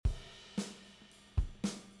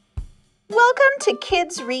Welcome to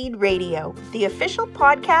Kids Read Radio, the official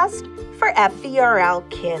podcast for FVRL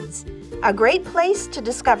Kids. A great place to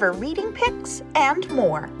discover reading picks and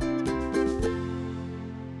more.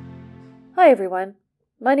 Hi everyone,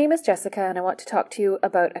 my name is Jessica and I want to talk to you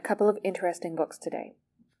about a couple of interesting books today.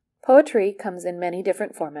 Poetry comes in many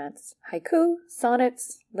different formats: haiku,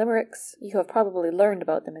 sonnets, limericks. You have probably learned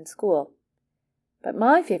about them in school. But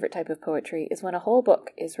my favorite type of poetry is when a whole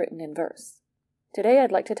book is written in verse. Today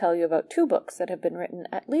I'd like to tell you about two books that have been written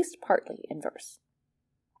at least partly in verse.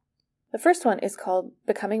 The first one is called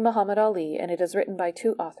Becoming Muhammad Ali, and it is written by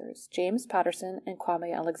two authors, James Patterson and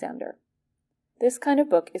Kwame Alexander. This kind of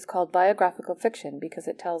book is called biographical fiction because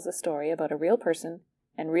it tells a story about a real person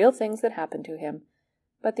and real things that happened to him,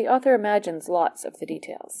 but the author imagines lots of the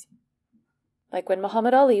details. Like when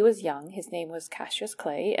Muhammad Ali was young, his name was Cassius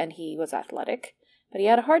Clay and he was athletic, but he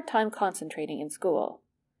had a hard time concentrating in school.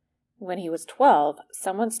 When he was 12,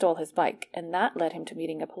 someone stole his bike, and that led him to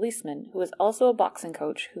meeting a policeman who was also a boxing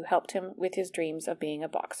coach who helped him with his dreams of being a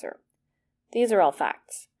boxer. These are all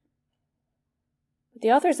facts. The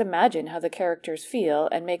authors imagine how the characters feel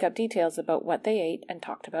and make up details about what they ate and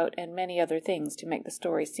talked about and many other things to make the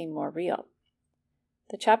story seem more real.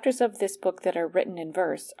 The chapters of this book that are written in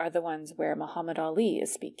verse are the ones where Muhammad Ali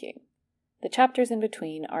is speaking. The chapters in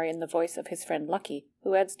between are in the voice of his friend Lucky,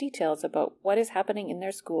 who adds details about what is happening in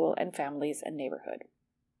their school and families and neighborhood.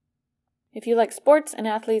 If you like sports and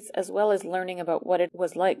athletes as well as learning about what it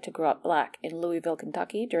was like to grow up black in Louisville,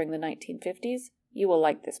 Kentucky during the 1950s, you will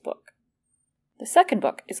like this book. The second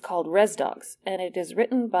book is called Res Dogs, and it is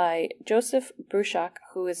written by Joseph Bruchac,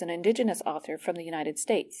 who is an indigenous author from the United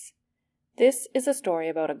States. This is a story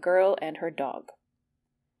about a girl and her dog.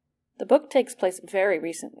 The book takes place very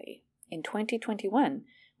recently, in 2021,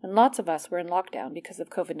 when lots of us were in lockdown because of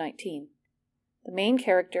COVID-19. The main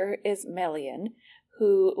character is Melian,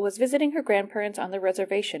 who was visiting her grandparents on the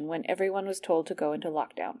reservation when everyone was told to go into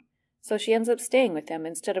lockdown, so she ends up staying with them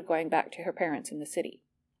instead of going back to her parents in the city.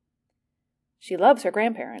 She loves her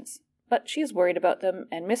grandparents, but she's worried about them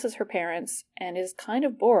and misses her parents and is kind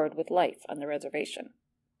of bored with life on the reservation.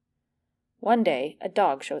 One day, a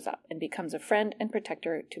dog shows up and becomes a friend and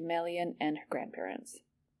protector to Melian and her grandparents.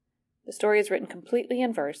 The story is written completely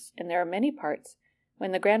in verse, and there are many parts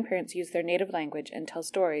when the grandparents use their native language and tell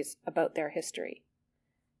stories about their history.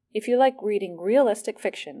 If you like reading realistic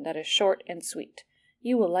fiction that is short and sweet,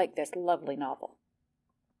 you will like this lovely novel.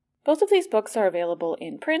 Both of these books are available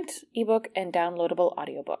in print, ebook, and downloadable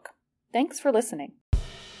audiobook. Thanks for listening.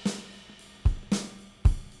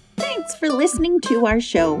 Thanks for listening to our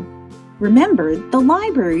show. Remember, the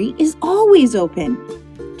library is always open.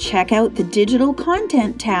 Check out the digital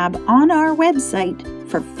content tab on our website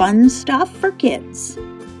for fun stuff for kids.